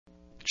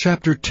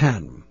Chapter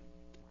 10.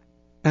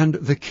 And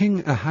the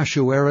king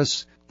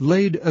Ahasuerus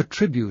laid a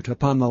tribute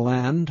upon the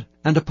land,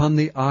 and upon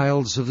the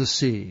isles of the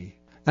sea,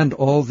 and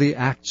all the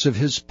acts of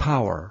his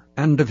power,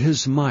 and of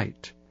his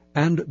might,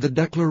 and the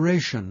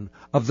declaration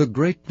of the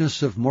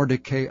greatness of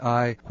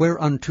Mordecai,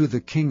 whereunto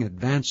the king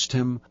advanced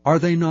him, are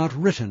they not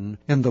written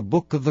in the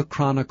book of the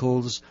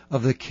chronicles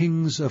of the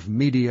kings of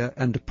Media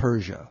and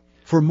Persia?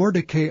 For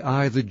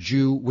Mordecai the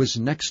Jew was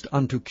next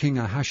unto King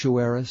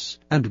Ahasuerus,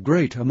 and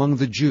great among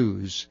the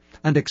Jews,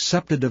 and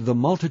accepted of the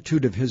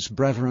multitude of his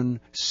brethren,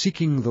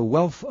 seeking the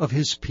wealth of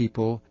his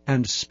people,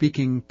 and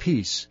speaking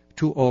peace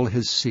to all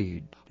his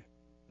seed.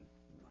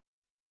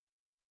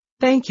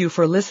 Thank you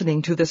for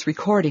listening to this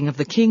recording of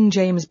the King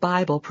James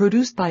Bible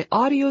produced by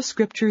Audio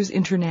Scriptures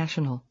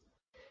International.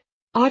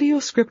 Audio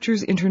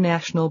Scriptures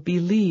International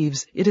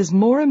believes it is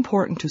more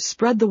important to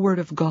spread the Word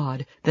of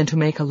God than to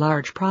make a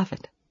large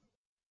profit.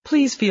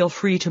 Please feel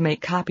free to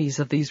make copies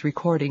of these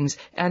recordings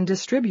and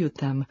distribute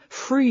them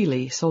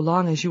freely so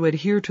long as you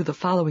adhere to the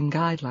following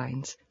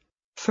guidelines.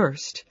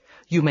 First,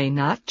 you may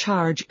not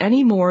charge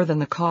any more than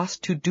the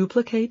cost to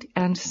duplicate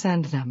and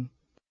send them.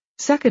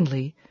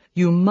 Secondly,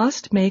 you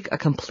must make a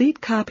complete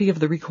copy of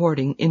the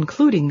recording,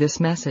 including this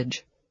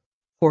message.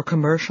 For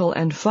commercial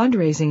and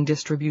fundraising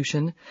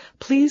distribution,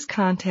 please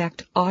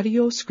contact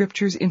Audio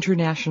Scriptures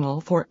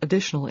International for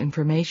additional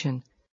information.